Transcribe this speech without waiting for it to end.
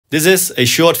This is a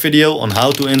short video on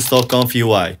how to install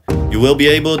ComfyUI. You will be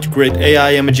able to create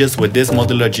AI images with this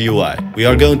modular GUI. We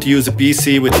are going to use a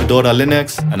PC with Fedora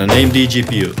Linux and an AMD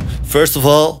GPU. First of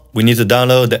all, we need to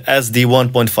download the SD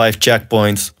 1.5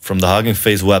 checkpoints from the Hugging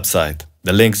Face website.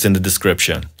 The link's in the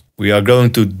description. We are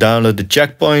going to download the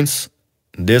checkpoints.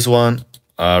 This one.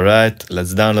 Alright,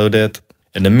 let's download it.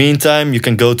 In the meantime, you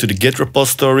can go to the Git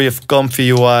repository of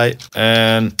ComfyUI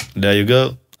and there you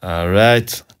go.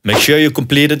 Alright. Make sure you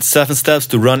completed 7 steps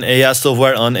to run AI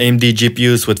software on AMD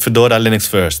GPUs with Fedora Linux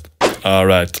first.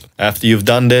 Alright, after you've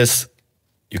done this,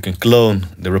 you can clone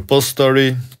the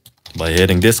repository by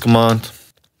hitting this command.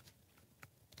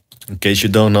 In case you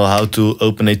don't know how to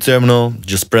open a terminal,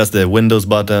 just press the Windows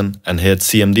button and hit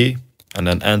CMD and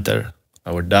then enter.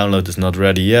 Our download is not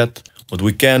ready yet. What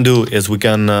we can do is we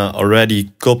can already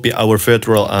copy our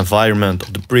virtual environment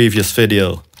of the previous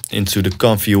video into the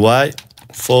ComfyUI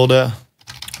folder.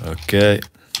 Okay,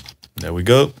 there we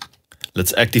go.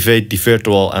 Let's activate the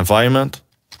virtual environment.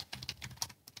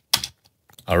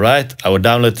 Alright, our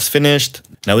download is finished.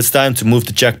 Now it's time to move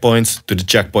the checkpoints to the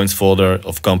checkpoints folder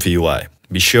of ComfyUI.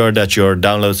 Be sure that your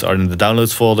downloads are in the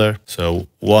downloads folder. So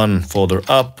one folder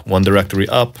up, one directory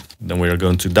up. Then we are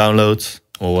going to downloads.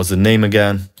 What was the name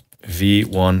again?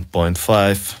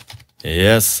 V1.5.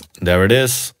 Yes, there it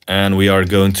is. And we are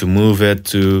going to move it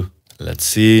to, let's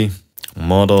see,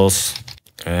 models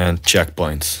and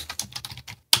checkpoints.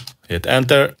 Hit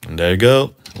enter and there you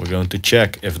go. We're going to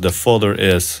check if the folder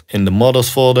is in the models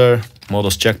folder,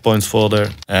 models checkpoints folder,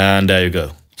 and there you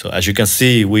go. So as you can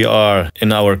see, we are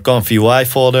in our ComfyUI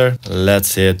folder.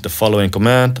 Let's hit the following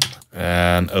command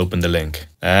and open the link.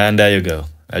 And there you go.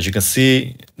 As you can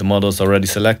see, the model is already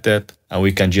selected and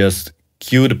we can just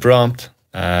cue the prompt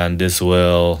and this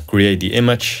will create the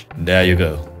image. There you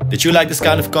go. Did you like this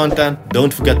kind of content?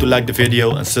 Don't forget to like the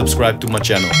video and subscribe to my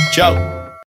channel. Ciao!